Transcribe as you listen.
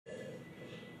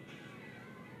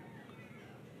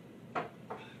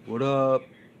What up,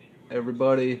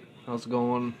 everybody? How's it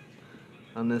going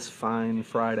on this fine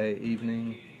Friday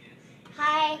evening?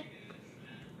 Hi.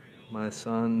 My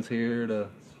son's here to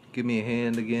give me a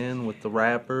hand again with the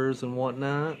wrappers and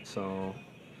whatnot, so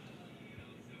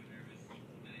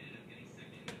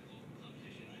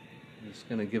I'm just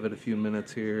gonna give it a few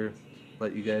minutes here,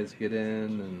 let you guys get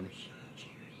in, and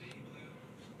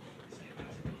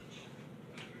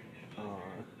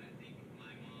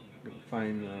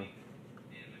find the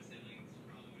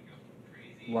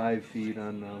live feed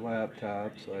on the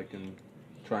laptop so I can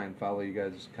try and follow you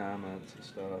guys' comments and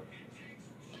stuff.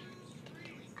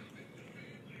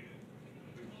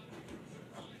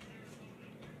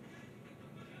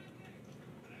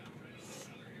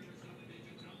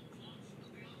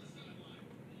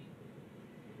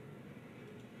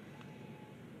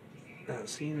 Not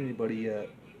seeing anybody yet.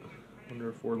 Wonder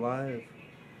if we're live.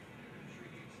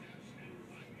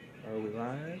 Are we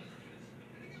live?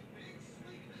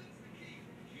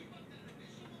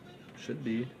 Should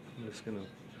be. I'm just gonna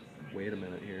wait a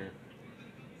minute here.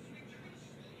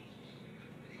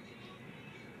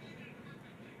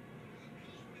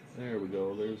 There we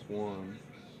go, there's one.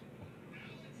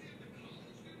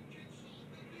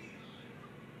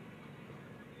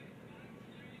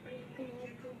 Are you going to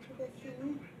go to the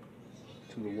thing?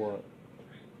 To the what?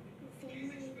 The thing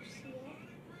where you see it?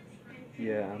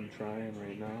 Yeah, I'm trying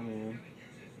right now, man.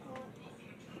 Oh.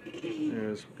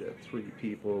 There's got 3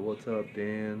 people. What's up,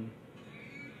 Dan?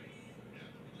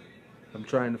 I'm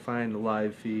trying to find the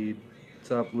live feed.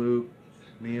 What's up, Luke?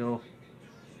 Neil?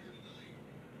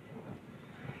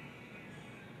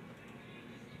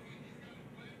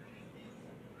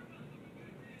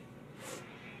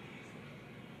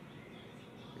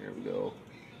 Here we go.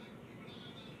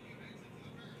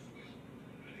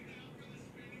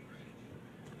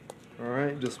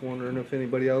 Alright, just wondering if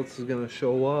anybody else is going to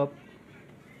show up.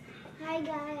 Hi,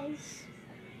 guys.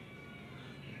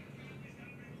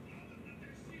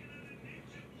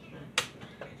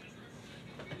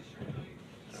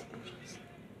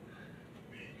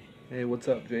 Hey, what's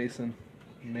up, Jason?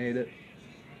 You made it.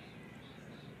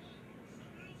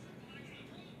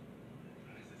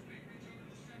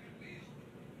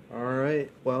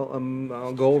 Alright, well,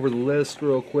 I'll go over the list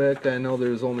real quick. I know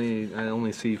I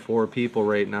only see 4 people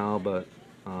right now, but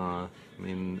I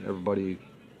mean, everybody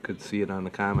could see it on the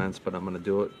comments, but I'm going to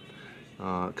do it.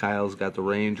 Kyle's got the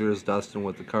Rangers, Dustin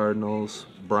with the Cardinals,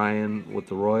 Brian with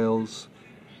the Royals,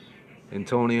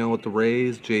 Antonio with the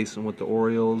Rays, Jason with the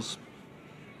Orioles,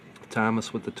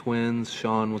 Thomas with the Twins,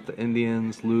 Sean with the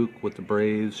Indians, Luke with the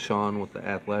Braves, Sean with the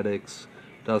Athletics,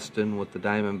 Dustin with the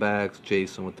Diamondbacks,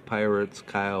 Jason with the Pirates,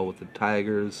 Kyle with the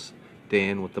Tigers,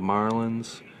 Dan with the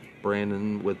Marlins,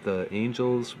 Brandon with the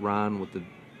Angels, Ron with the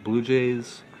Blue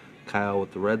Jays, Kyle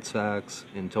with the Red Sox,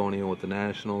 Antonio with the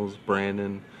Nationals,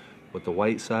 Brandon with the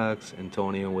White Sox,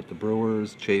 Antonio with the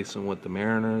Brewers, Jason with the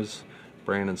Mariners,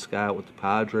 Brandon Scott with the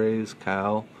Padres,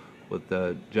 Kyle with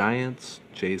the Giants,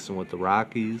 Jason with the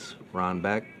Rockies, Ron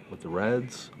Beck with the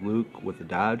Reds, Luke with the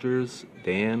Dodgers,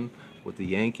 Dan with the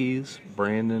Yankees,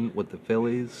 Brandon with the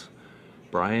Phillies,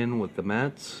 Brian with the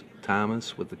Mets,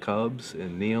 Thomas with the Cubs,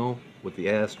 and Neil with the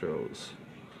Astros.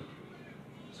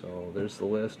 So there's the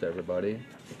list, everybody.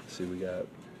 See, we got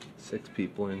 6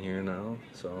 people in here now,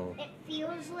 so It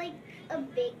feels like a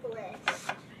big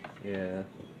list. yeah.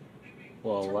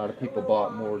 Well, a lot of people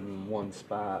bought more than one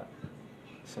spot.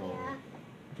 Yeah.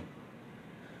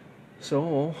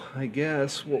 So I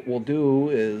guess what we'll do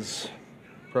is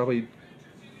probably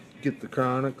get the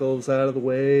Chronicles out of the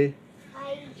way.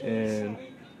 Hi, Jason.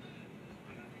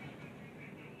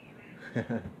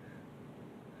 And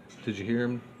did you hear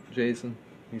him, Jason?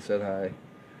 He said hi.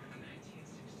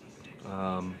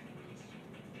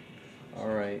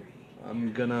 Alright, I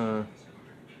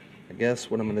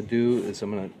guess what I'm gonna do is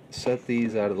I'm gonna set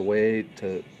these out of the way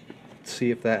to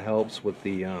see if that helps with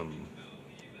the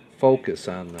focus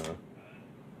on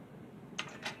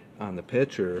the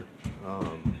picture.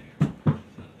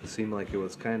 It seemed like it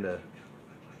was kind of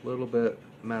a little bit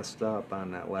messed up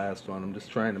on that last one. I'm just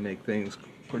trying to make things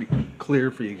pretty clear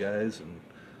for you guys, and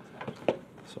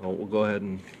so we'll go ahead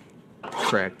and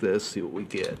crack this, see what we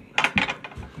get.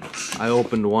 I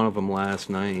opened one of them last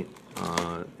night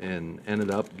and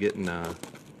ended up getting a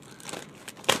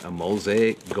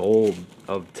mosaic gold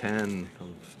of 10 of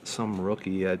some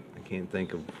rookie. I can't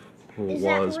think of who it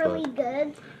was. Is that really but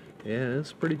good? yeah,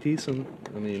 it's pretty decent.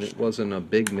 I mean, it wasn't a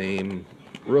big name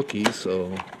rookie,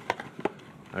 so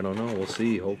I don't know. We'll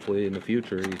see. Hopefully in the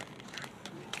future he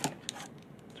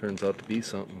turns out to be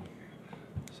something.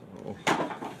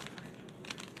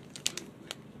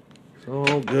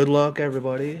 So good luck,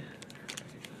 everybody.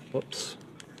 Whoops.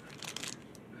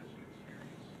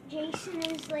 Dyson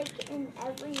is like in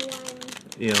everyone.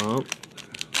 Yeah.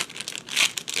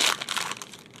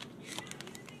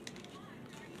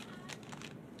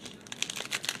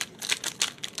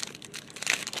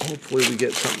 Hopefully we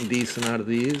get something decent out of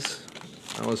these.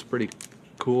 That was pretty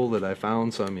cool that I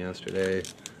found some yesterday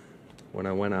when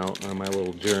I went out on my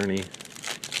little journey.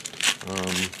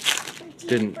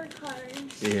 Didn't.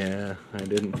 Yeah, I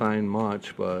didn't find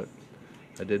much, but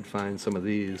I did find some of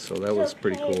these, so that was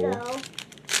pretty cool.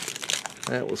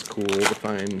 That was cool to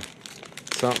find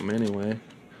something anyway.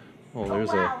 Oh,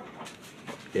 there's a...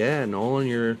 Yeah, Nolan,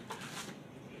 you're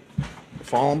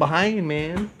falling behind,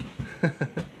 man.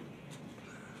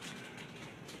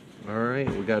 Alright,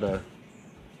 we got a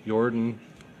Jordan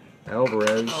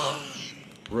Alvarez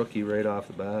rookie right off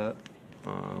the bat.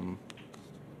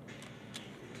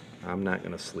 I'm not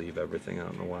going to sleeve everything. I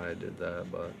don't know why I did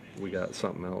that, but we got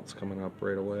something else coming up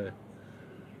right away.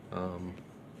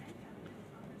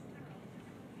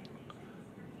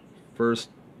 First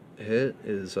hit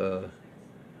is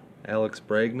Alex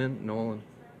Bregman. Nolan.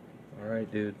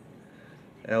 Alright, dude.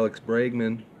 Alex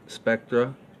Bregman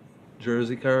Spectra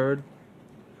jersey card.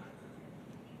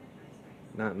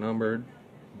 Not numbered,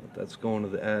 but that's going to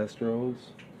the Astros.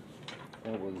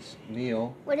 That was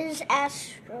Neil. What is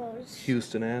Astros?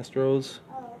 Houston Astros.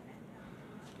 Oh.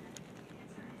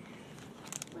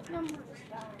 What number is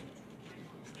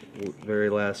that? Very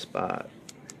last spot.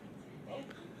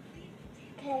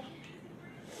 Okay.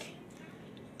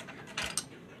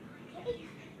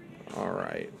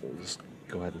 Alright, we'll just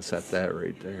go ahead and set that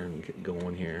right there and get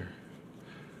going here.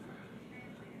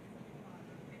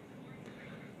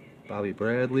 Bobby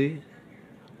Bradley,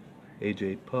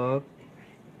 AJ Puck.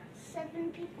 7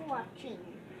 people watching.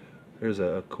 There's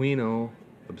a Aquino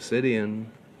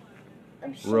Obsidian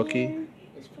rookie.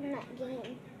 Is from that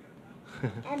game.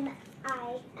 MINDCRAFT.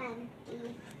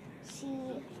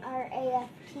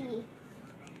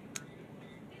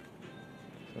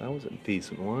 So that was a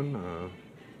decent one.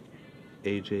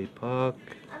 AJ Puck.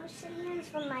 Obsidian's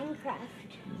from Minecraft.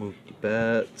 Mookie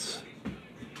Betts.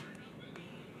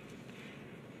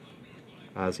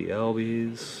 Ozzy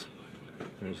Albies.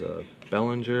 There's a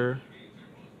Bellinger.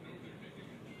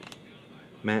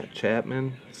 Matt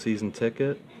Chapman, season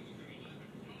ticket.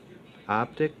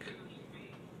 Optic.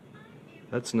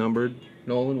 That's numbered.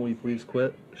 Nolan, will you please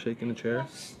quit shaking the chair?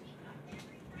 Yes.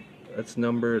 That's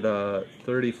numbered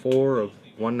 34 of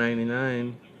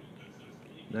 199.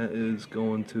 That is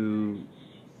going to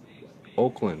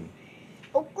Oakland.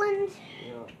 Oakland?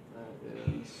 Yeah,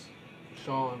 that is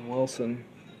Sean Wilson.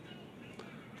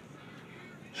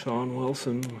 Sean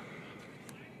Wilson,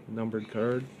 numbered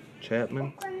card.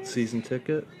 Chapman, Oakland. Season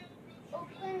ticket.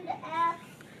 Oakland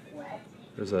Athletics.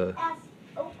 There's a...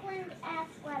 Oakland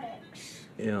Athletics.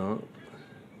 Yeah.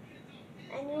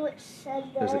 I knew it said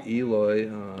that. There's an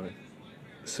Eloy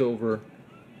silver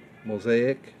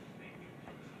mosaic.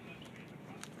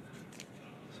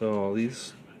 So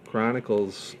these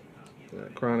Chronicles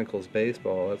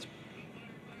baseball, that's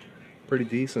pretty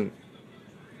decent.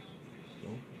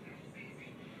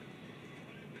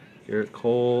 Garrett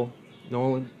Cole,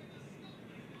 Nolan.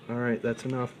 All right, that's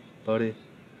enough, buddy.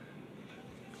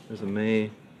 There's a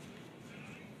May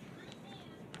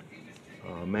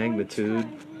magnitude.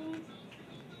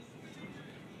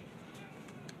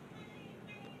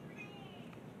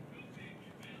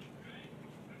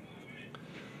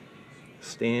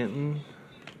 Stanton,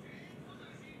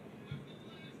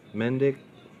 Mendick,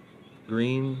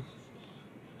 green.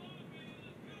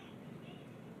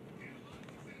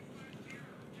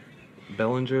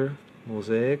 Bellinger,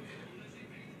 mosaic.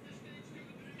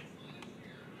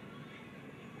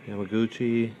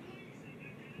 Yamaguchi,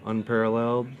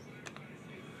 unparalleled.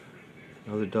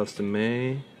 Another Dustin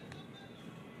May.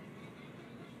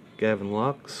 Gavin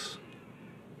Lux,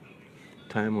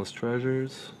 timeless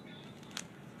treasures.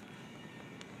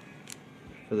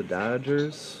 For the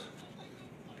Dodgers.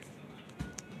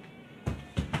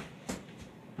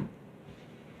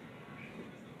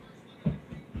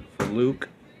 For Luke.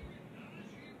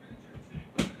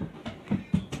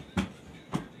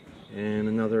 And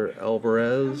another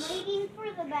Alvarez. I'm waiting for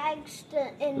the bags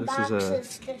in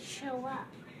boxes to show up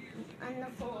on the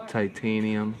floor.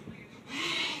 Titanium.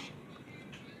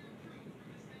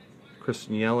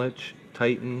 Christian Yelich,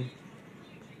 Titan.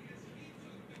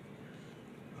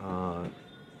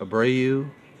 Abreu.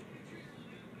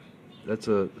 That's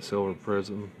a silver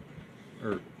prism.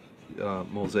 Or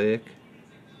mosaic.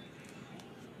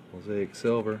 Mosaic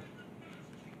silver.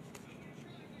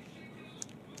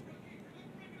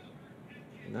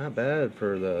 Not bad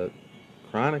for the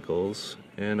Chronicles,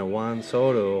 and a Juan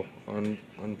Soto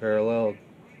unparalleled.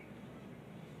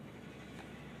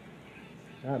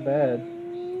 Not bad.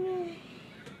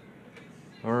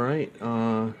 Alright,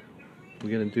 we're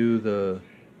gonna do the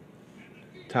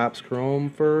Topps Chrome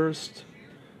first.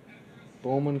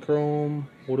 Bowman Chrome.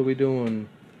 What are we doing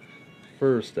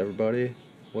first, everybody?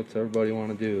 What's everybody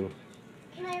want to do?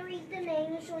 Can I read the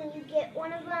names when you get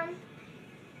one of them?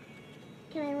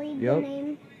 Can I read the Yep.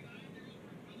 name?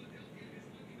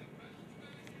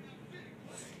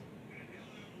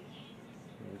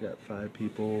 We got 5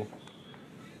 people.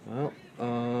 Well,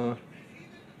 I'm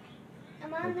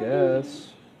I on the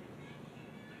guess.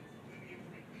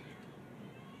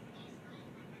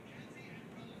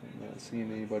 I'm not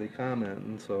seeing anybody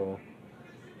commenting, so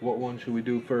what one should we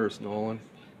do first, Nolan?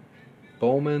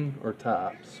 Bowman or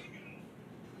Topps?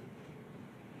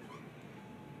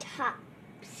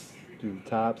 Topps. Do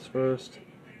Topps first?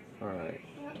 Alright.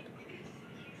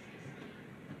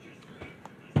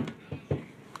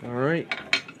 Alright.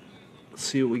 Let's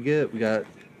see what we get. We got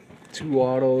 2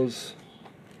 autos.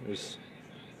 There's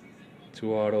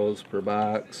 2 autos per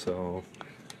box, so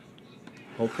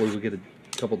hopefully we get a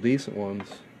couple decent ones.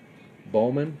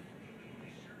 Bowman.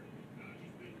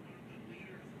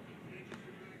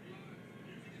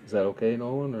 Is that okay,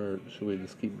 Nolan, or should we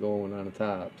just keep going on the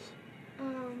Topps?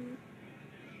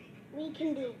 We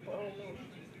can do Bowman.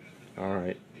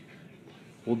 Alright.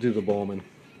 We'll do the Bowman.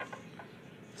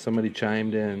 Somebody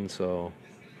chimed in, so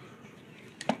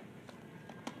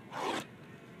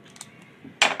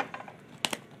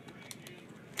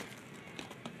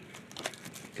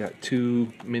got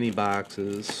 2 mini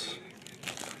boxes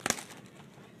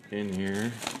in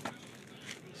here.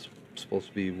 It's supposed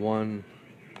to be one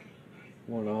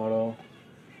auto.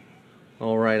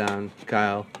 All right on,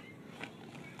 Kyle.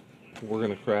 We're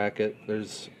gonna crack it.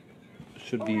 There's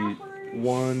should be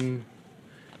one.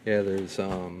 Yeah, there's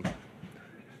 5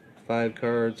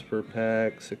 cards per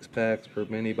pack, 6 packs per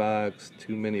mini box,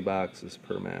 2 mini boxes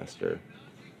per master.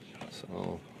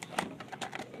 So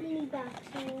Mini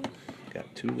boxes.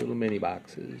 got 2 little mini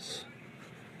boxes.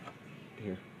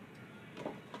 Here.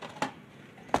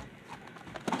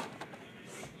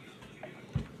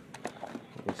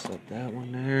 We'll set that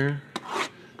one there.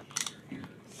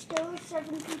 Still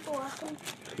 7 people watching.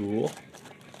 Cool.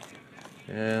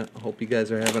 Yeah, I hope you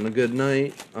guys are having a good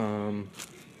night.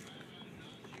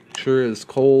 Sure is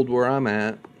cold where I'm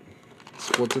at.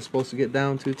 What's it supposed to get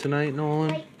down to tonight, Nolan?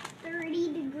 Like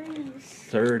 30 degrees.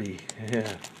 30,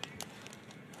 yeah.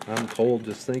 I'm cold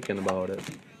just thinking about it.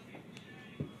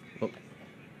 Oh.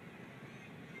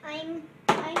 I'm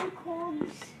cold.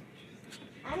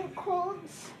 I'm cold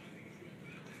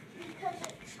because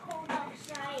it's cold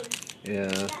outside. Yeah.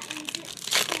 That means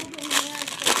it's cold in here,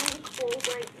 so I'm cold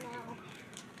right now.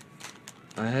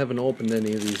 I haven't opened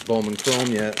any of these Bowman Chrome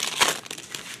yet.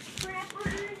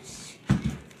 Wrappers.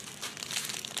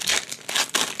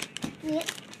 Yep.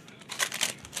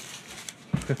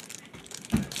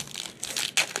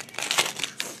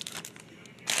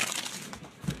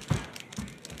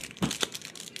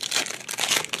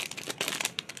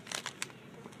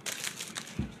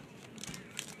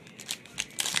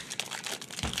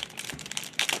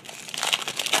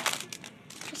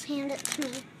 Just hand it to me.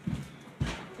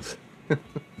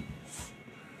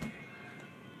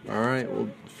 Alright, well,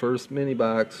 first mini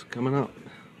box coming up.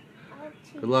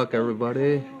 Good luck,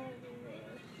 everybody.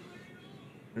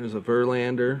 There's a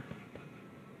Verlander.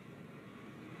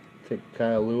 Take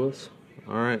Kyle Lewis.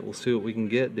 Alright, we'll see what we can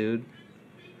get, dude.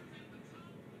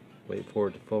 Wait for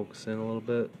it to focus in a little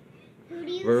bit. Who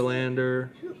do you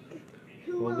Verlander.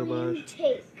 Who will you Vogelbach.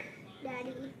 take,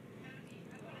 Daddy?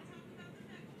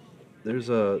 There's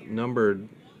a numbered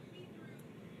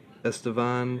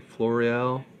Estevan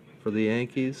Florial for the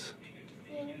Yankees.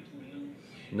 Yankees.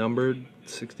 Numbered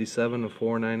 67 of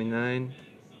 499.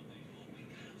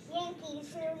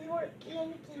 Yankees, New York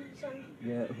Yankees.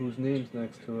 Yeah, whose name's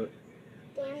next to it?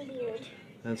 Dan Beard.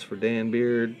 That's for Dan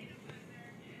Beard.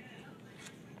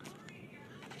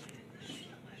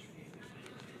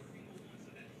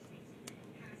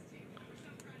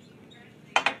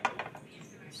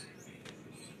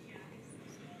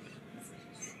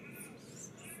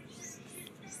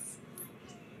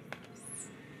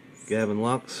 Gavin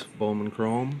Lux, Bowman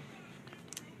Chrome.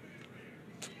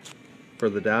 For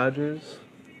the Dodgers.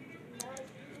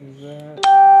 Who's that?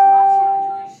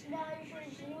 Los Angeles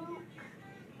Dodgers,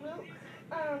 Luke,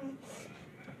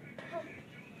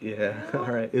 Yeah,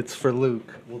 alright, it's for Luke.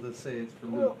 We'll just say it's for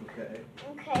Luke, okay?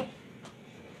 Okay.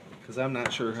 Because I'm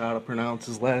not sure how to pronounce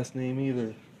his last name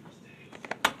either.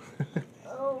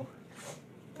 Oh,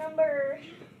 number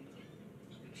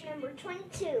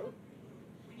 22.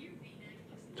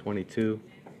 22.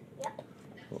 Yep.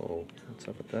 Oh, what's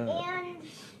up with that?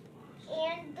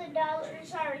 And the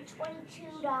dollars are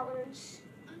 $22.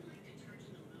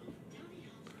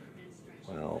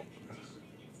 Well,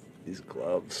 these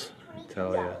gloves, I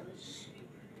tell $22.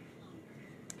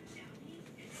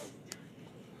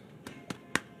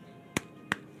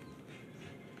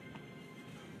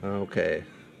 you. Okay,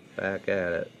 back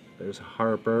at it. There's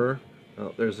Harper.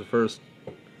 Oh, there's the first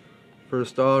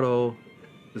auto.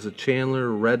 Is a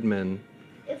Chandler Redmond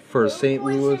for St.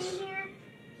 Louis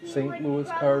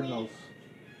Cardinals.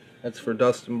 That's for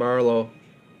Dustin Barlow.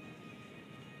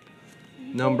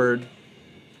 Numbered.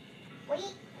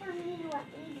 Wait for me to let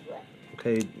me do it.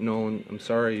 Okay, Nolan, I'm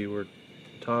sorry you were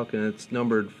talking. It's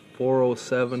numbered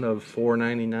 407 of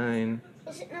 499.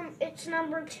 It's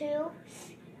number 2.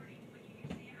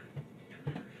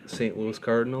 St. Louis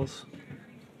Cardinals.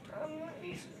 Let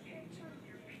me see.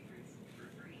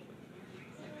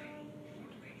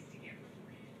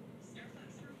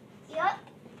 Yep,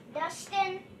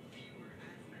 Dustin.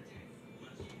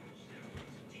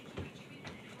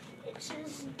 It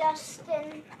says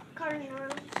Dustin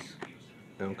Cardinals.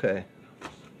 Okay.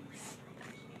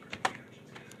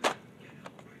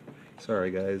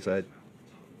 Sorry guys, I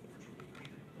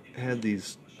had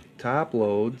these top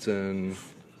loads and,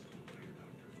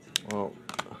 well,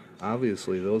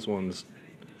 obviously those ones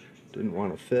didn't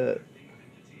want to fit.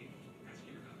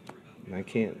 And I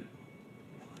can't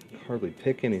hardly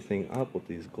pick anything up with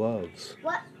these gloves.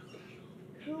 What?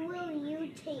 Who will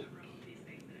you take?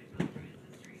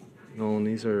 No, and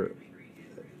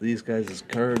these guys'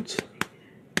 cards.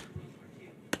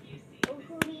 Or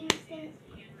who do you think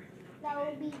that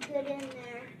will be good in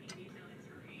there?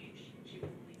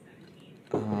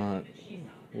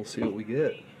 We'll see what we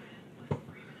get.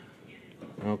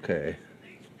 Okay.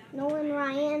 Nolan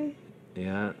Ryan.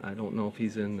 Yeah, I don't know if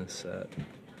he's in this set.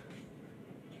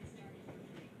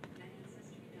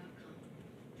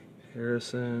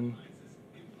 Harrison.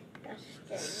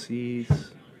 Dustin.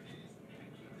 Cease.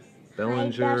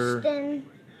 Bellinger. Hi, Dustin.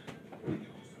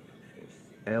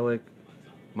 Alec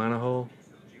Monaho.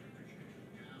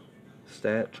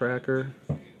 Stat tracker.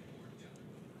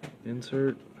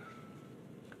 Insert.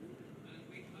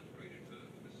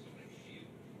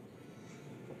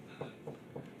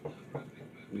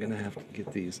 I'm gonna have to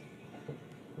get these.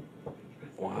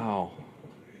 Wow.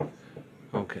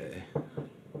 Okay.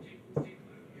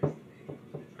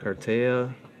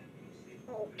 Cartea.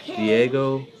 Okay.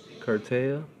 Diego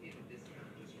Cartea.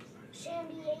 San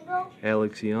Diego.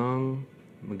 Alex Young.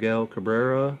 Miguel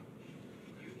Cabrera.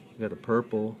 We got a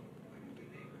purple.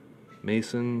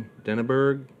 Mason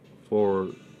Denneberg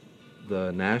for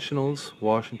the Nationals,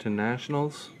 Washington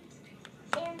Nationals.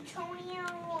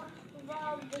 Antonio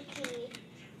Valdecki.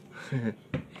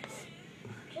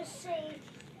 Just say.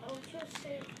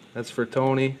 That's for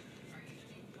Tony.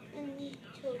 Antonio.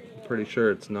 Pretty sure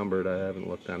it's numbered. I haven't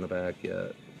looked on the back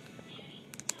yet.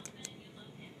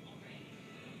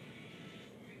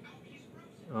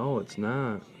 Oh, it's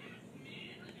not.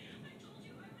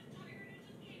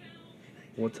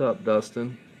 What's up,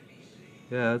 Dustin?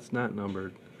 Yeah, it's not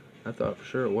numbered. I thought for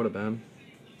sure it would have been.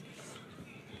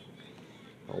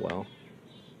 Oh well.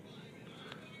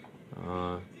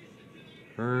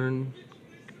 Hearn,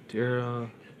 Tierra,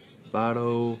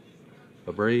 Votto,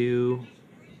 Abreu,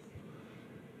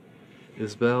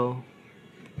 Isbell,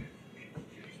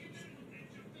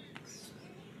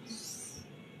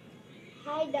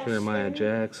 Hi, Dustin. Jeremiah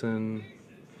Jackson,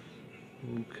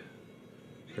 Luke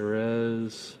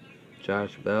Perez,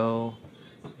 Josh Bell,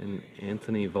 and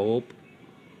Anthony Volpe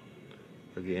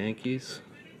for the Yankees.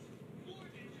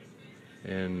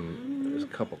 And there's a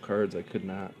couple cards I could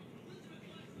not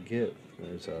get.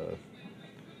 There's a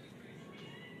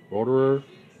Roederer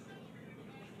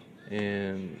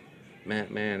and Matt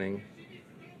Manning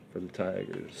for the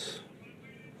Tigers.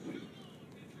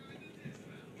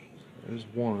 There's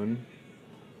one.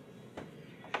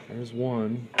 There's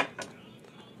one.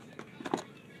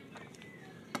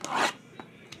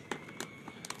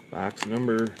 Box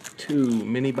number 2,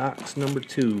 mini box number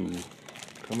 2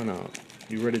 coming up.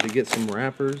 You ready to get some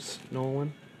wrappers,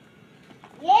 Nolan?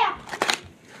 Yeah.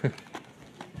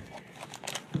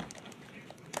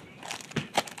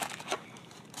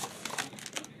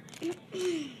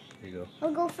 There you go.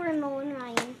 I'll go for Nolan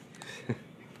Ryan.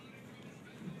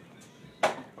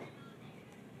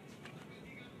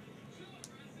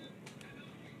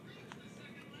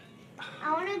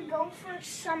 I want to go for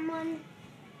someone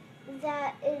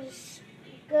that is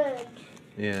good.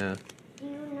 Yeah. Do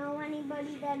you know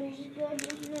anybody that is good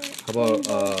in the How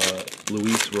about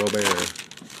Luis Robert?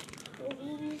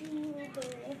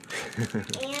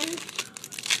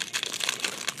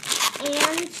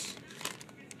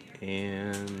 and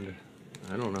And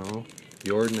I don't know.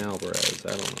 Jordan Alvarez. I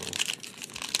don't know.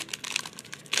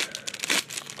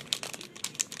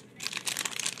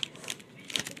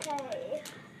 Okay.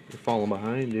 You're falling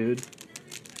behind, dude.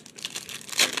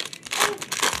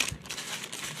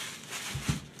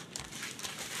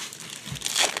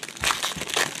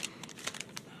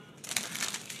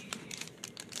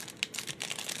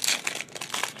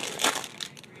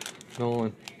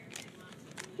 Nolan.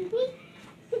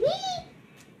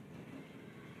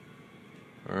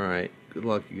 Alright, good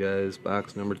luck, you guys.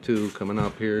 Box number 2 coming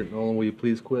up here. Nolan, will you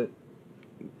please quit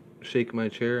shaking my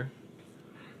chair?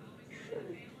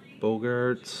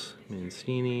 Bogarts,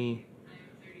 Mancini,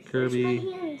 Kirby. Where's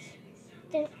my hands?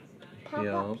 They pop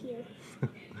Yeah. up here. The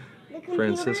computer's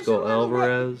Francisco a little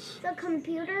Alvarez. bit, the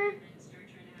computer?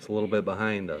 It's a little bit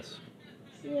behind us.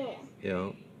 Yeah.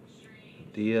 Yeah.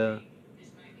 Dia.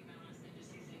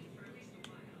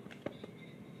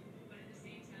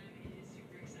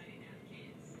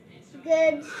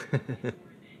 Good.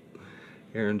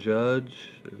 Aaron Judge.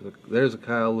 There's a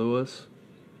Kyle Lewis.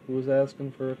 Who was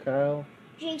asking for a Kyle?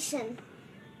 Jason.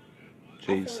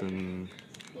 Jason.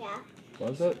 Yeah.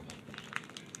 Was it?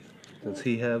 Does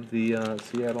he have the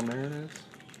Seattle Mariners?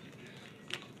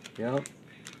 Yep.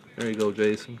 There you go,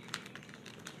 Jason.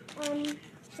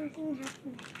 Something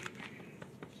happened.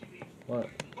 What?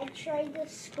 I tried to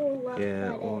scroll up. Yeah,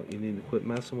 but well, you need to quit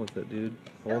messing with it, dude.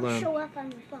 Hold it'll on. show up on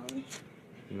the phone.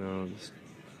 No, just,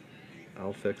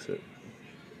 I'll fix it.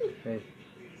 Hey.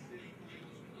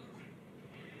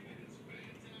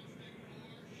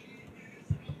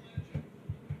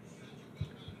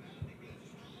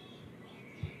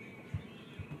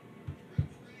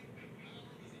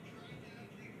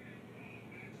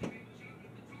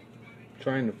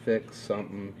 Trying to fix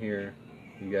something here,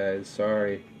 you guys.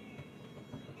 Sorry.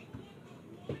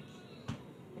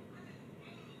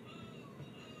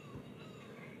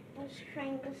 I was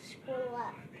trying to scroll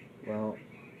up. Well,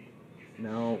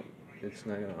 now it's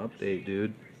not gonna update,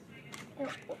 dude.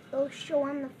 It'll show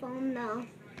on the phone though.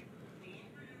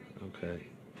 Okay.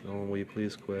 Nolan, will you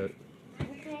please quit?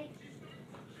 Okay.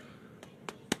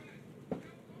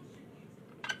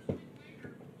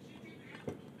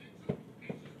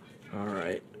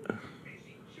 Alright.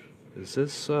 Is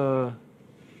this,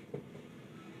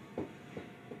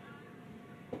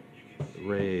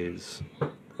 Rays?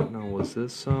 No, was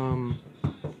this,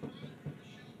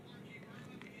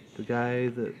 the guy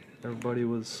that everybody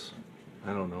was,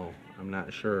 I don't know, I'm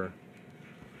not sure.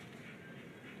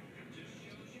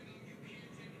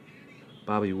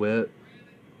 Bobby Witt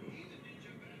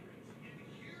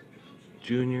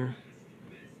Jr.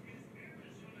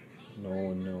 No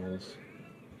one knows.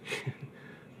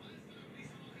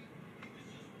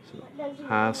 So,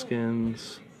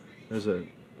 Hoskins, there's a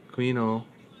Quino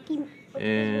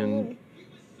and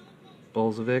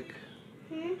Bolzovic.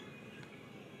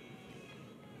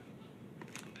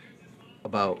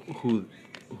 About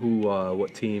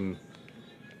what team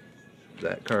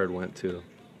that card went to.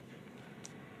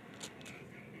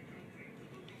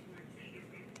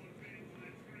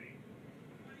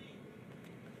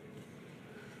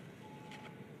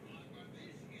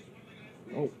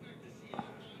 Oh.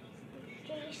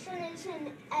 Jason is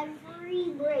in every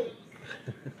break.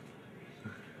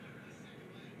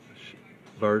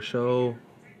 Varsho. And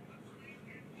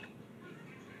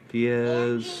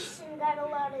Diaz. Jason got a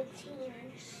lot of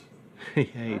teams. Yeah,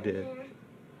 he did.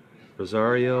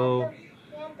 Rosario. He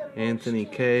had the most Anthony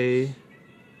teams. K.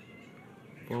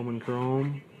 Bowman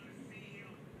Chrome.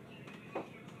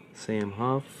 Sam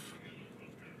Huff.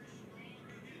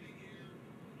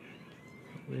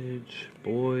 Ridge.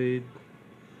 Boyd.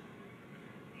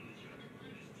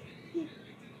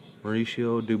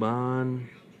 Mauricio Dubon.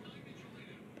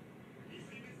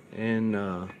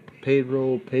 And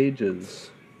Pedro Pages.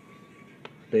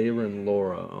 Bayron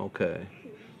Laura. Okay.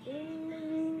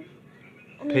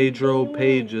 Pedro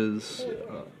Pages.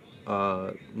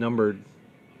 Numbered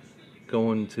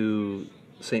going to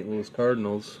St. Louis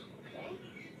Cardinals.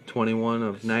 21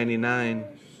 of 99.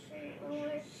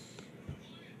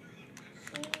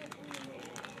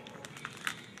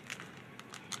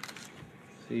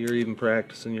 See, you're even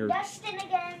practicing your Dustin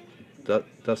again.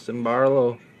 Dustin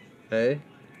Barlow. Hey?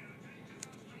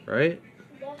 Right?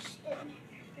 Dustin.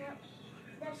 Yep.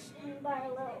 Dustin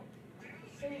Barlow.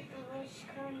 St. Louis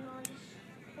Cardinals.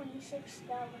 $26.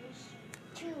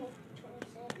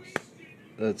 226.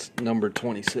 That's number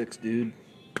 26, dude.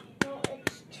 No,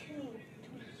 it's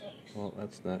 226. Well,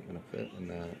 that's not going to fit in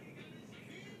that.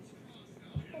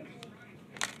 Okay.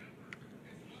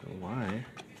 So why?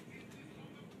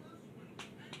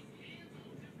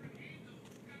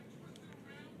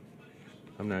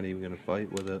 I'm not even going to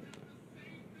fight with it.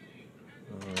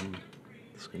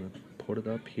 just gonna put it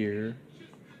up here.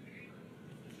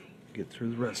 Get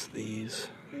through the rest of these.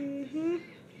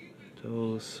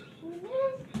 Those.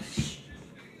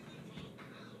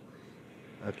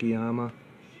 Akiyama.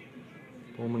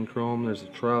 Bowman Chrome. There's a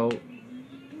trout.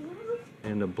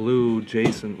 And a blue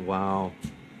Jason. Wow.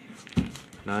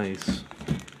 Nice.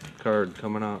 Card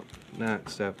coming up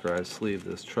next after I sleeve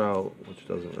this trout, which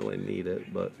doesn't really need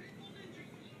it, but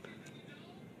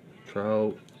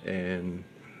trout and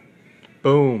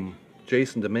boom,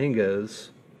 Jason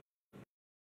Dominguez,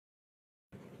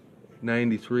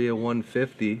 93 of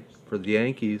 150 for the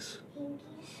Yankees.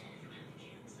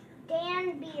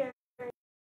 Dan Beard.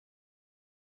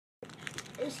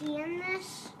 Is he in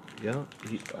this? Yeah,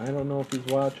 I don't know if he's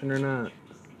watching or not.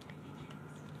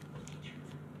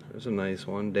 There's a nice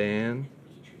one, Dan.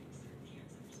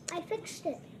 I fixed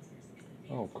it.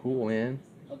 Oh, cool, man.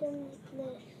 I don't like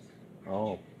this.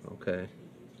 Oh, okay.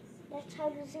 That's how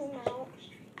to zoom out.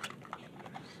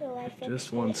 So I fixed it.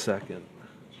 Just 1 second.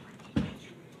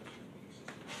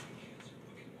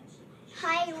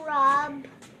 Hi, Rob.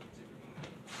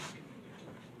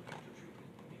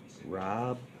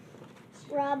 Rob?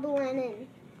 Rob Lennon.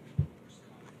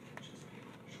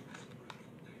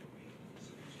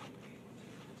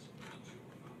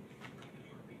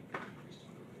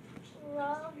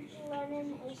 Rob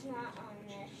Lennon is not on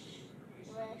this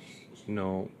list.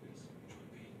 No.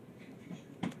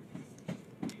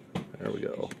 There we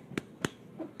go.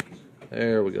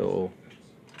 There we go.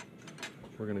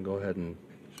 We're going to go ahead and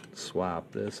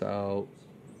swap this out.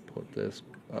 Put this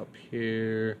up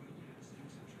here.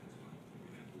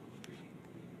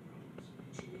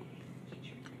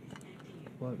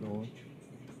 What, Nolan?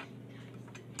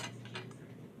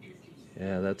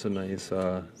 Yeah, that's a nice,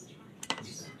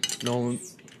 Nolan,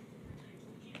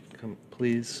 come,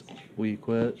 please, will you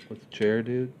quit with the chair,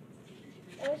 dude?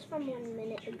 That was from 1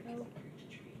 minute ago.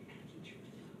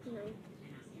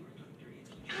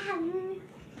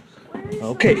 No.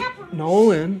 Okay,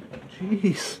 Nolan,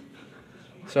 jeez.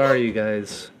 Sorry, you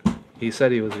guys. He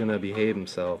said he was going to behave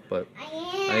himself, but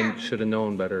I should have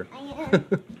known better.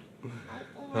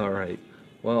 All right.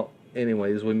 Well,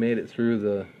 anyways, we made it through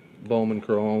the Bowman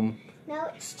Chrome.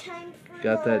 Now it's time for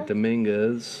Got that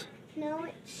Dominguez. Now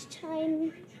it's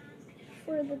time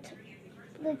for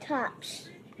the tops.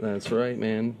 That's right,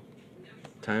 man.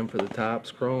 Time for the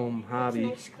Tops Chrome hobby.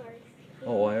 That's a nice card.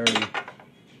 Oh, I already...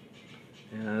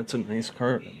 Yeah, that's a nice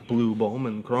card. Blue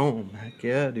Bowman Chrome. Heck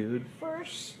yeah, dude.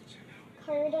 First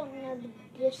card on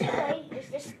the display. Is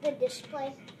this the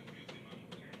display?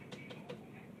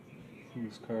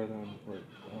 Whose card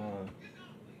on?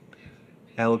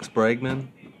 Alex Bregman.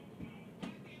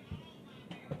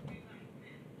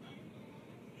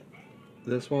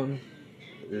 This one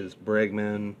is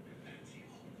Bregman.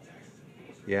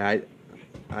 Yeah,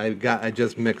 I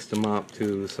just mixed them up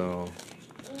too, so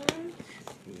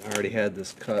I already had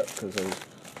this cut because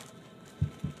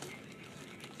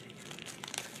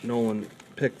Nolan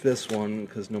picked this one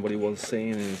because nobody was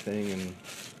saying anything, and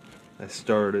I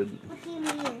started. What do you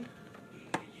mean?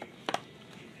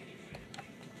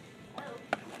 Oh,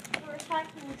 we were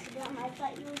talking to them. I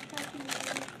thought you were talking to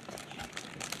me.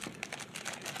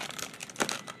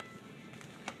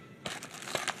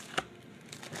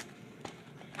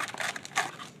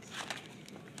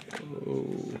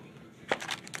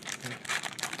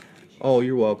 Oh,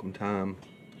 you're welcome,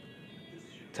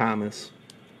 Thomas.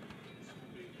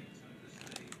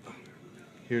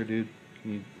 Here, dude.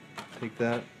 Can you take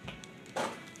that?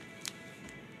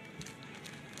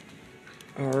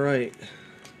 All right.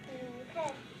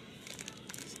 Okay.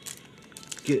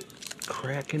 Get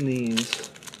cracking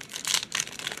these.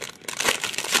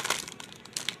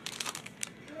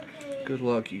 Okay. Good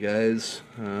luck, you guys.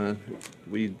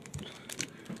 We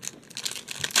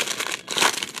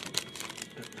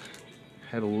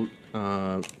had a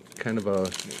kind of a,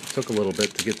 it took a little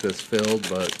bit to get this filled,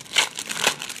 but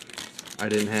I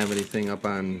didn't have anything up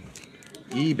on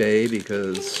eBay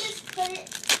because... Just put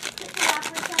the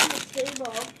wrappers on the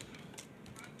table.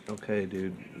 Okay,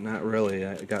 dude, not really.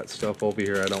 I got stuff over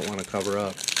here I don't want to cover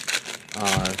up.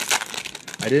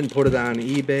 I didn't put it on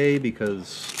eBay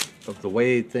because of the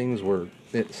way things were.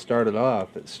 It started off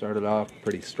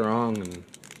pretty strong, and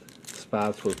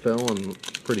spots were filling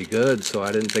pretty good, so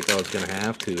I didn't think I was going to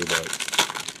have to, but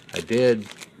I did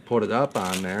put it up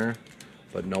on there,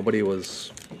 but nobody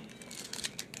was,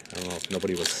 I don't know if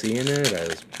nobody was seeing it. I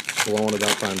was blowing it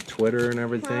up on Twitter and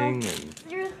everything, and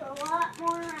There's a lot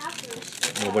more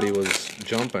wrappers. nobody was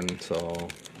jumping, so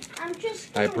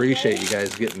I I appreciate you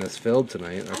guys getting this filled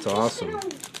tonight. That's awesome. I'm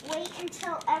just gonna wait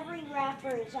until every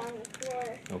wrapper is on the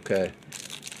floor. Okay.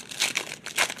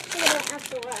 So I don't have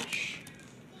to rush.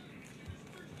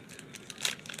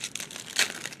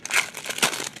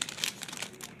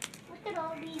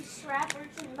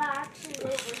 wrappers and boxes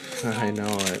over here. I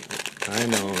know it. I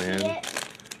know, man.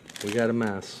 We got a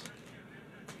mess.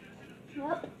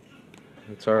 Yep.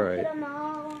 It's alright. Put them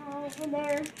all over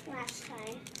there last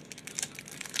time.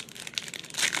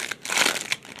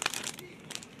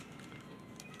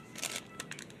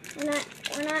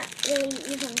 We're not really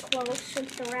even close with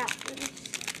the wrappers.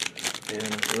 Yeah,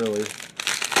 not really.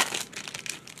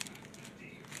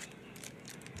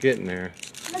 Getting there.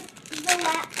 The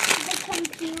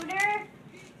computer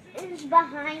is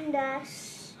behind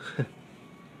us.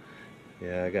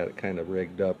 Yeah, I got it kind of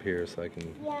rigged up here so I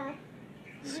can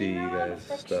see you guys'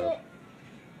 stuff.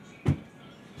 Do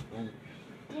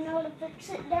you know how to fix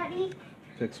it, Daddy?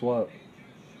 Fix what?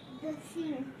 The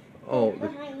thing. Oh,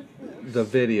 Behind the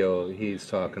video. He's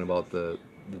talking about the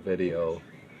video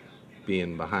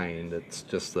being behind. It's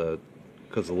just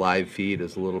because the live feed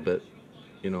is a little bit,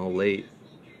 late.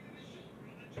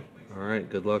 Alright,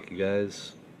 good luck, you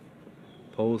guys.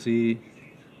 Posey,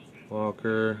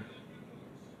 Walker.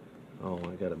 Oh,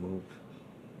 I gotta move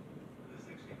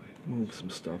some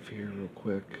stuff here real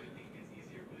quick.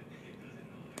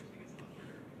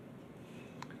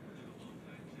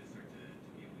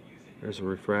 There's a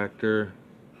refractor.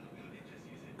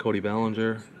 Cody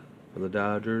Bellinger for the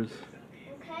Dodgers.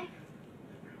 Okay.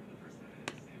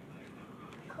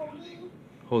 Cody.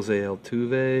 Jose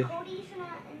Altuve. Cody's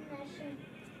not in this.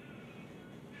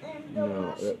 And the No,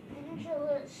 Los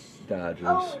Angeles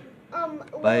Dodgers.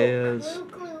 Luke. Baez.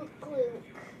 Luke.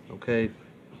 Okay.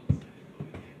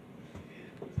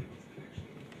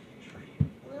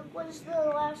 Luke was the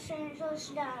Los Angeles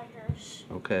Dodgers.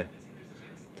 Okay.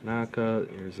 Tanaka.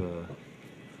 There's a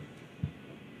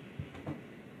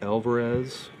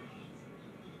Alvarez.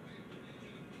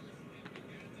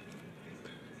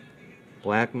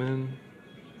 Blackman.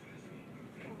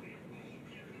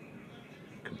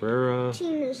 Cabrera.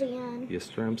 Team is again.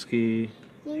 Yastrzemski.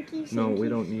 Yankees. No, we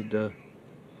don't need to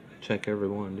check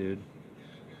everyone, dude.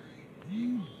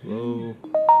 Low.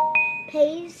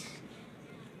 Pays.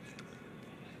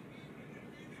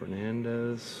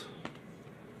 Fernandez.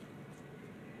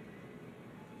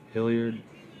 Hilliard.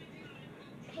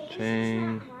 Pays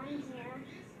Chang. is not on here.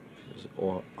 There's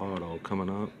Auto coming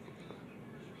up.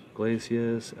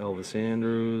 Iglesias. Elvis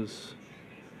Andrews.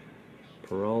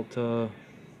 Peralta.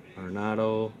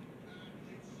 Arnado.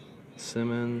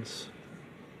 Simmons.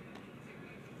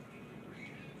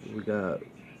 We got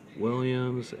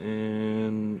Williams,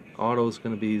 and Auto's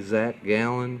going to be Zach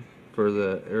Gallen for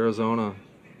the Arizona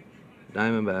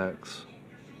Diamondbacks.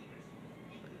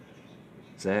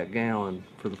 Zach Gallen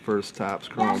for the first Topps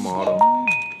Chrome Auto.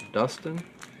 Dustin?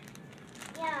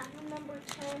 Yeah, number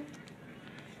 10.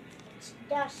 It's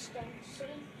Dustin, see?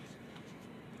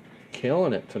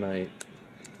 Killing it tonight.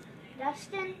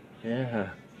 Dustin?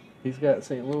 Yeah. He's got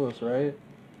St. Louis, right?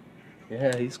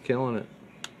 Yeah, he's killing it.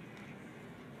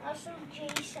 Also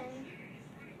Jason.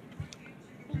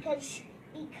 Because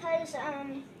he has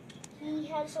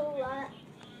a lot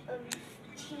of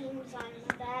teams on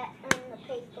the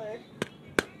paper.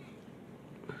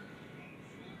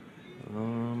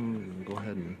 Go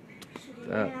ahead and put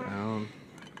that down.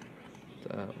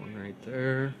 That one right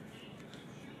there.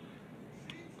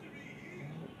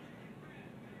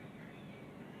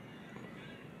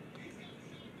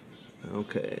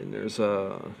 Okay, and there's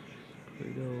here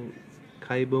we go.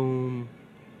 Kaiboom,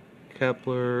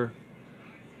 Kepler,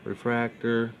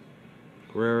 Refractor,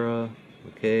 Guerrera,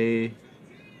 McKay,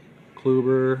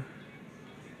 Kluber,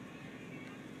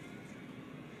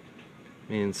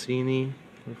 Mancini,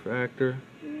 Refractor,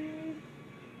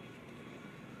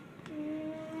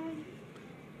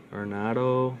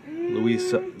 Arnado,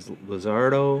 Luis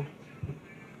Luzardo,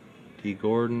 D.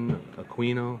 Gordon,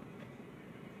 Aquino,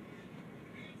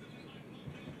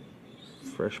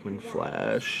 Freshman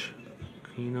Flash,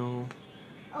 Aquino,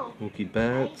 Mookie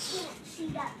Betts,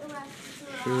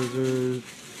 Scherzer,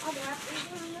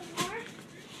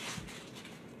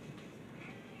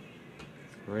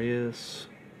 Reyes,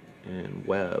 and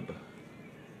Webb.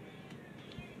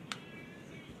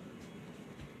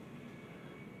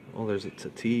 Oh, there's a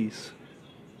Tatis.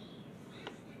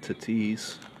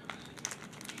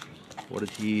 What did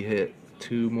he hit?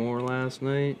 2 more last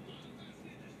night?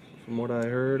 From what I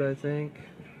heard, I think.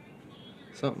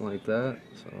 Something like that.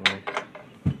 So,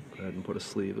 go ahead and put a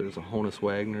sleeve. There's a Honus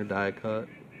Wagner die cut.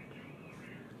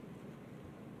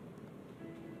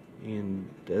 Ian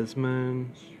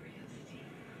Desmond.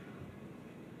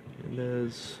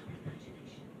 Mendez.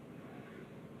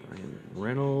 Ryan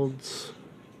Reynolds.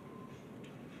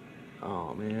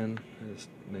 Oh man, I just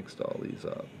mixed all these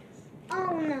up.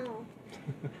 Oh no.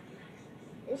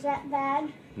 Is that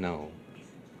bad? No.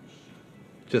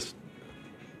 Just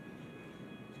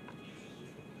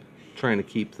trying to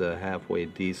keep the halfway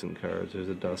decent cards. There's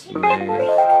a Dustin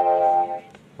May.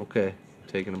 Okay,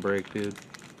 taking a break, dude.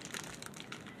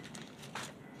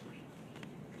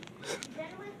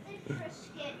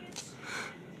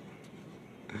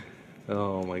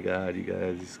 Oh my God, you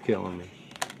guys, he's killing me.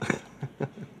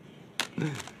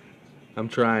 I'm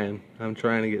trying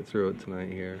to get through it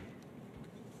tonight here.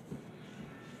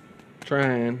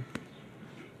 Trying.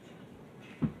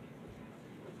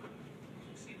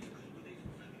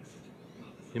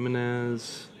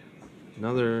 Jimenez,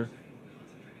 another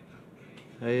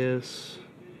Hayes,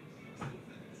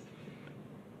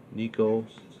 Nico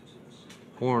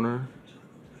Horner,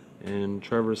 and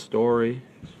Trevor Story.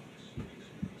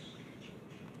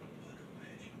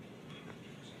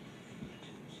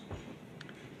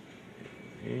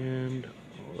 And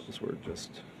all those were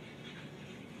just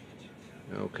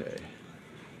okay.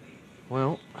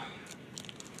 Well,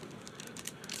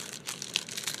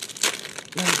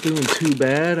 not doing too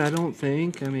bad, I don't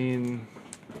think. I mean,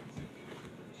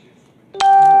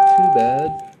 not too bad.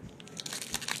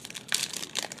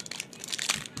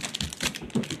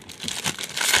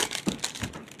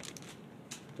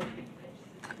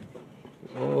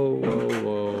 Whoa, whoa,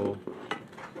 whoa.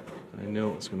 I knew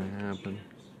it was going to happen.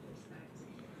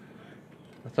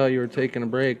 I thought you were taking a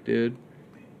break, dude.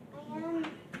 I am.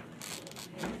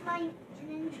 My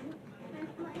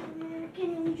American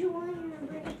enjoying the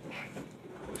break.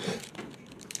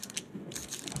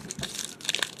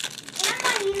 And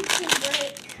my YouTube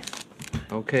break.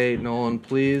 Okay, Nolan,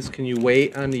 please, can you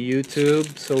wait on the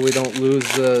YouTube so we don't lose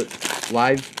the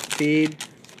live feed?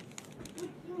 What do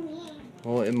you mean?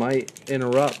 Well, it might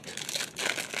interrupt.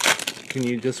 Can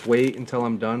you just wait until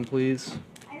I'm done, please?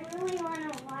 I really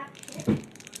want to watch it.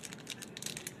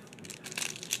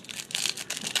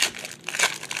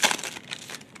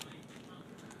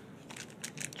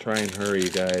 Try and hurry, you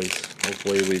guys.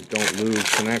 Hopefully we don't lose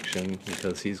connection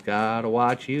because he's got to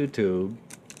watch YouTube.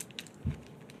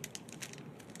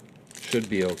 Should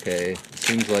be okay.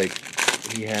 Seems like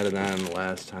he had it on the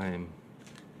last time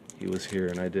he was here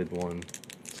and I did one.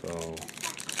 So,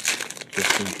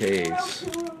 just in case.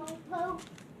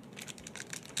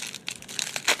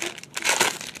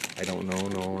 I don't know,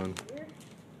 Nolan.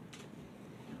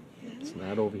 It's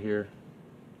not over here.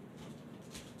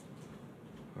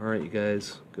 Alright, you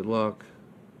guys. Good luck.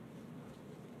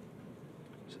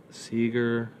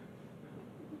 Seager.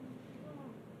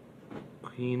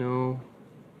 Quino.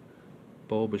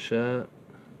 Bo Bichette.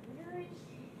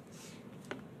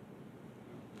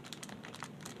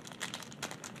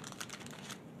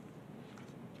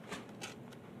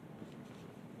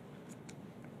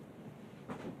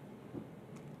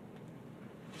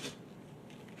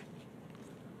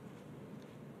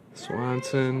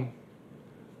 Swanson,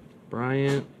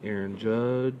 Bryant, Aaron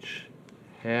Judge,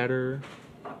 Hatter,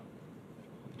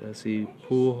 Desi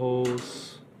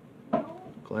Pujols,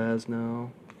 Glasnow,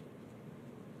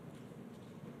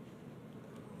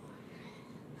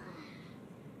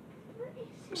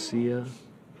 Garcia,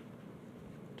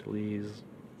 Tellez,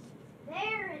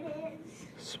 There it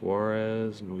is.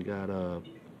 Suarez, and we got a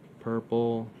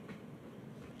purple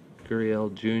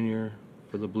Gurriel Jr.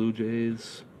 for the Blue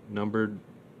Jays, numbered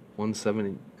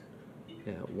 170.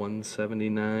 Yeah,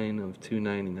 179 of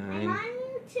 299 I'm on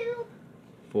YouTube.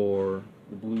 for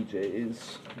the Blue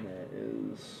Jays. And that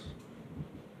is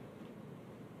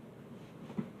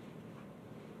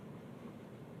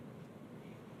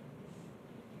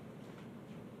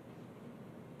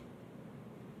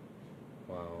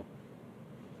wow.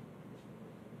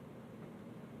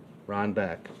 Ron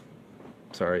Beck.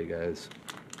 Sorry, guys.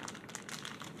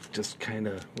 Just kind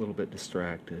of a little bit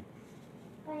distracted.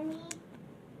 By me.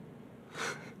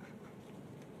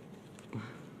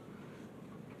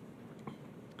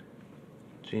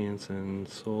 Jansen,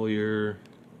 Sawyer,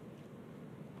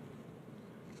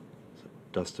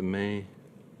 Dustin May,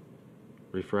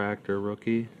 refractor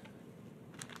rookie.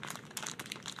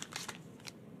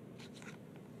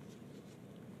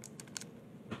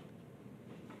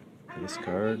 Nice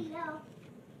card.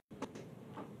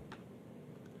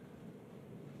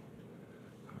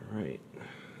 Alright.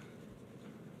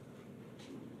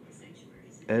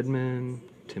 Edmund,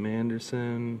 Tim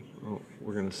Anderson. Oh,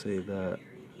 we're going to save that.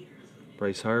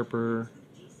 Bryce Harper,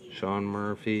 Sean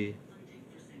Murphy,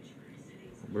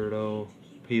 Alberto,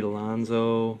 Pete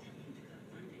Alonso,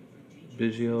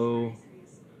 Biggio,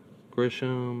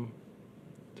 Grisham,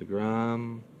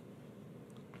 DeGrom,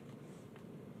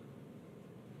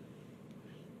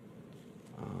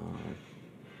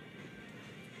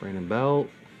 Brandon Belt.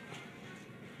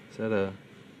 Is that a?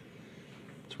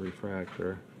 It's a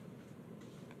refractor.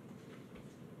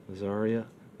 Azaria.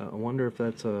 I wonder if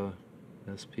that's a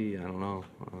SP, I don't know.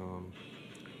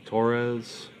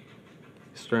 Torres,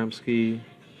 Stremski,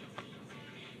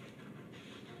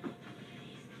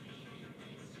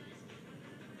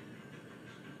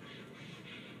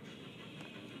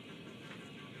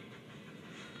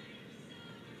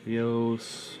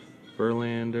 Rios,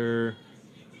 Verlander.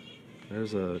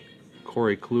 There's a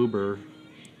Corey Kluber,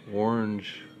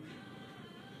 orange,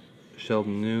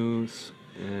 Sheldon News,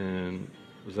 and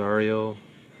Rosario.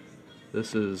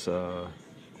 This is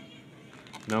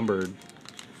numbered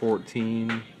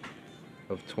 14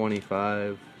 of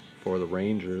 25 for the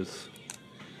Rangers.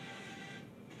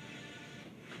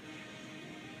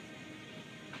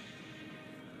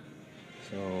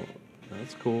 So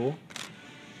that's cool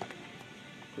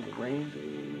for the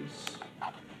Rangers.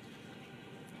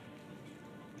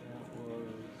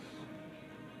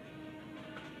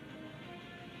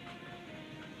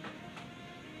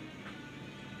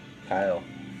 That was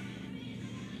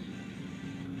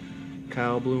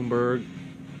Kyle Bloomberg.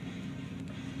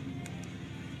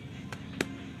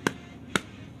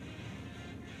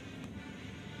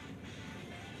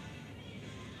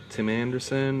 Tim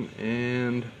Anderson,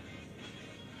 and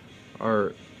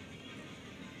our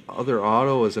other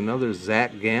auto is another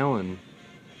Zach Gallen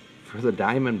for the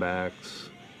Diamondbacks.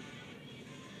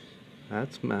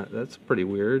 That's pretty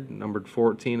weird. Numbered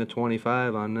 14 of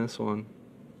 25 on this one.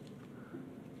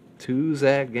 2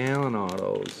 Zach Gallen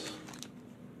autos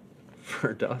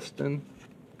for Dustin.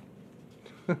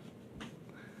 I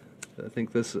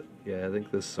think this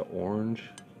is orange.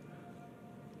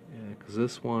 Yeah, because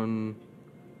this one,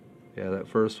 yeah, that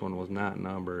first one was not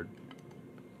numbered.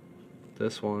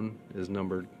 This one is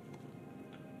numbered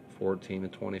 14 to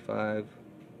 25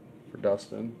 for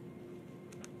Dustin.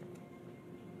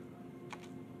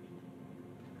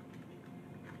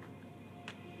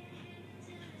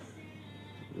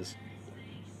 This,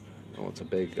 oh, it's a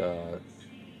big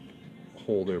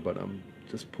holder, but I'm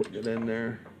just putting it in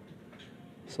there.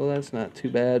 So that's not too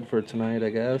bad for tonight, I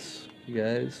guess, you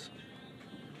guys.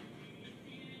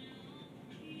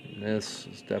 And this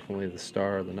is definitely the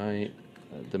star of the night,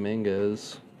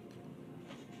 Dominguez.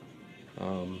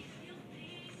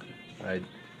 I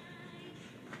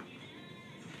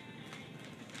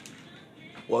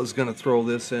was gonna throw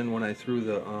this in when I threw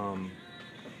the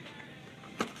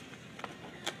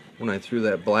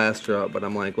that blaster up, but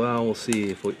I'm like, well, we'll see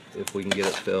if we can get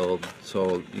it filled.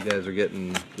 So you guys are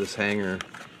getting this hanger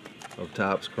of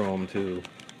Topps Chrome too.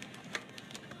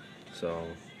 So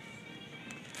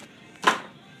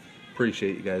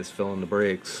appreciate you guys filling the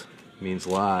breaks. It means a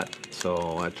lot.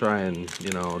 So I try and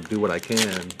do what I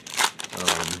can.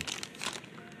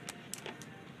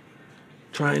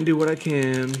 Try and do what I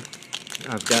can.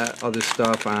 I've got other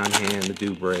stuff on hand to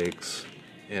do breaks,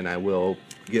 and I will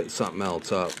get something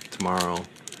else up tomorrow.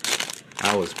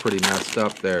 I was pretty messed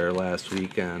up there last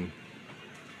weekend.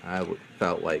 I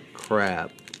felt like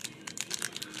crap.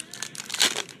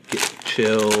 Getting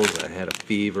chills. I had a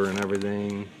fever and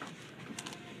everything.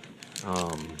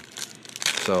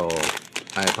 So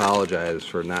I apologize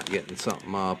for not getting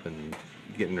something up and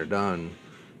getting her done.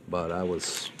 But I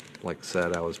was, like I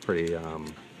said, I was pretty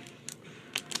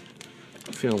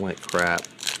feeling like crap.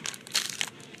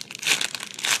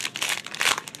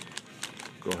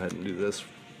 Go ahead and do this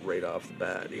right off the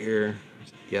bat here.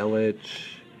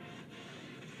 Yelich,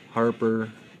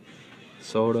 Harper,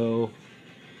 Soto,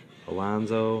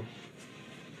 Alonso,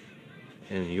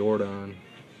 and Yordan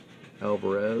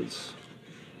Alvarez.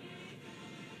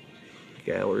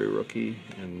 Gallery rookie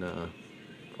in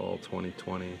fall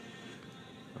 2020.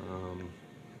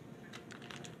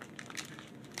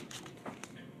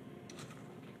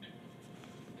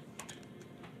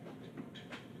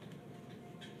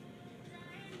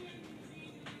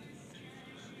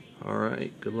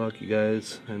 Alright, good luck you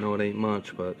guys. I know it ain't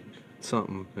much, but it's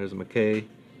something. There's a McKay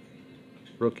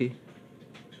rookie,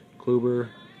 Kluber,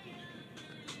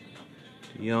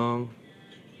 Young,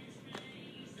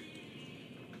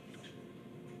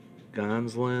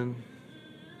 Gonsolin,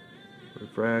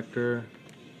 refractor,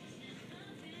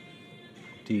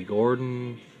 D.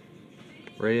 Gordon,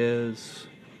 Reyes,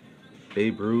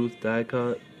 Babe Ruth die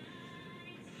cut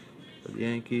for the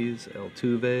Yankees,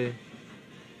 Altuve,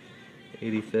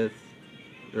 85th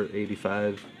or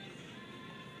 85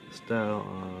 style,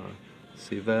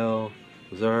 Seville,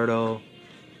 Luzardo,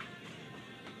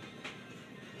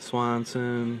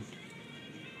 Swanson,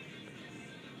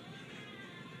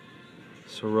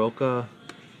 Soroka,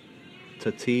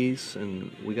 Tatis,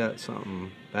 and we got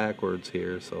something backwards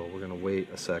here, so we're gonna wait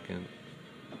a second.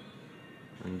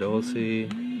 Mendoza,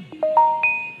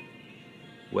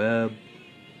 Webb,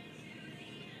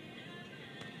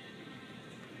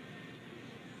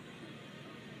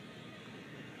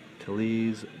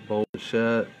 Talese,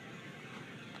 Bullshit.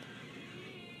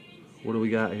 What do we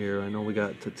got here? I know we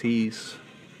got Tatis.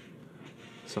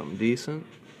 Something decent.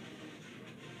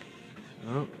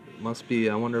 Oh, must be.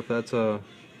 I wonder if that's a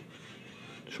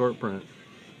short print.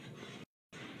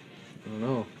 I don't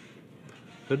know.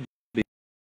 Could be.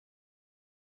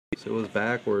 So it was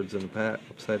backwards in the pack,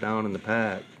 upside down in the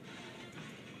pack.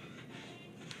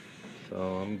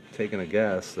 So I'm taking a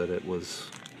guess that it was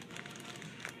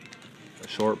a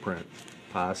short print,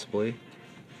 possibly.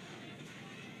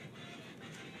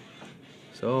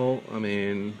 So, I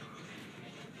mean,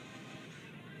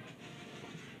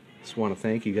 just want to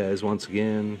thank you guys once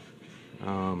again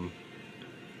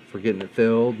for getting it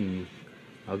filled, and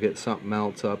I'll get something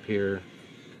else up here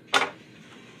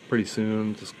pretty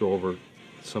soon. Just go over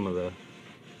some of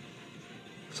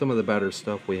the better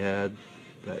stuff we had.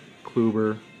 That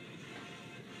Kluber,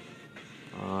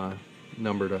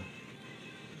 number to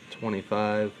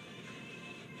 25.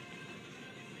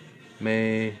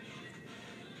 May,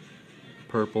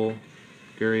 purple,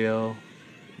 Gurriel,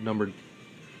 numbered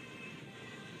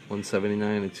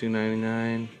 179 to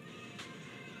 299.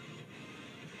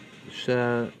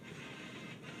 Bichette,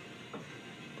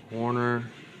 Warner,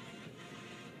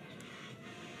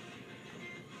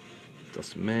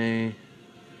 Dustin May,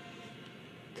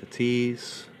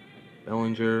 Tatis,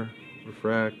 Bellinger,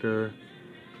 refractor.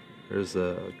 There's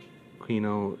a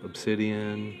Quino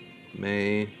Obsidian,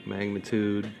 May,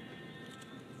 Magnitude,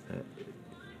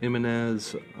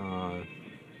 Jimenez,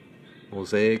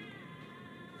 Mosaic,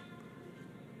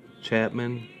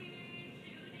 Chapman,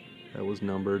 that was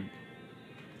numbered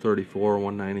 34,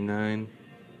 199.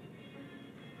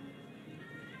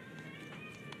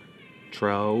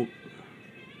 Trout,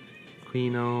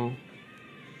 Quino,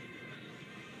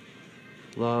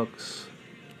 Lux,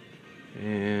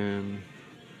 and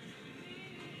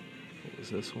what was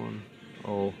this one?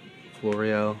 Oh,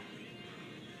 Florial,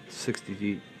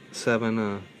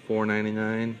 67,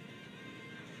 499.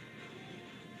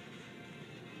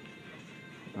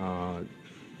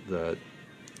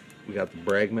 We got the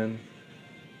Bregman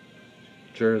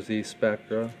jersey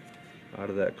Spectra out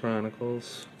of that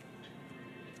Chronicles.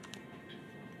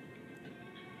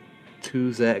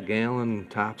 2 Zach Gallen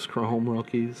Topps Chrome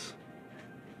rookies.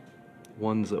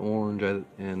 One's the orange,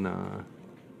 and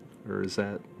or is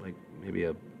that like maybe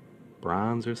a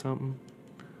bronze or something?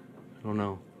 I don't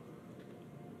know.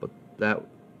 But that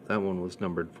one was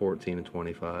numbered 14 and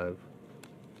 25.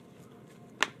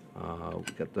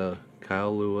 We got the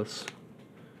Kyle Lewis.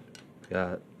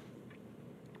 Got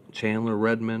Chandler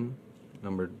Redmond,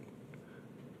 numbered.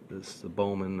 This is the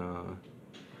Bowman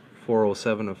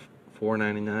 407 of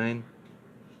 499.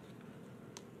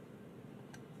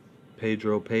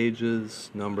 Pedro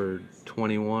Pages, numbered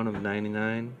 21 of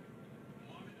 99.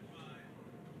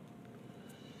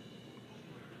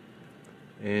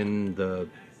 And the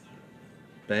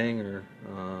banger,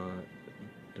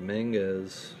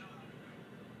 Dominguez,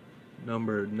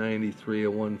 numbered 93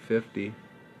 of 150.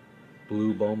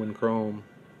 Blue Bowman Chrome.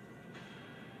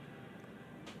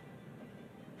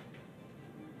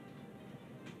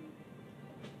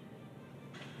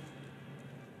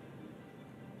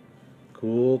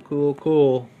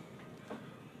 Cool.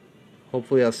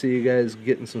 Hopefully I'll see you guys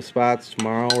getting some spots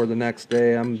tomorrow or the next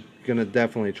day. I'm gonna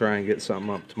definitely try and get something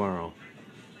up tomorrow.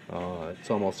 It's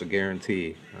almost a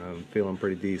guarantee. I'm feeling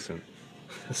pretty decent,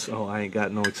 so I ain't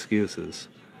got no excuses.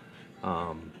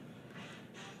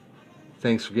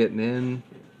 Thanks for getting in.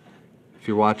 If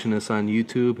you're watching this on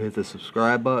YouTube, hit the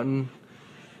subscribe button.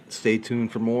 Stay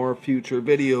tuned for more future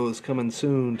videos coming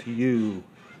soon to you.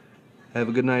 Have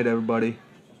a good night, everybody.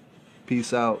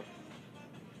 Peace out.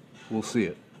 We'll see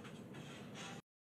it.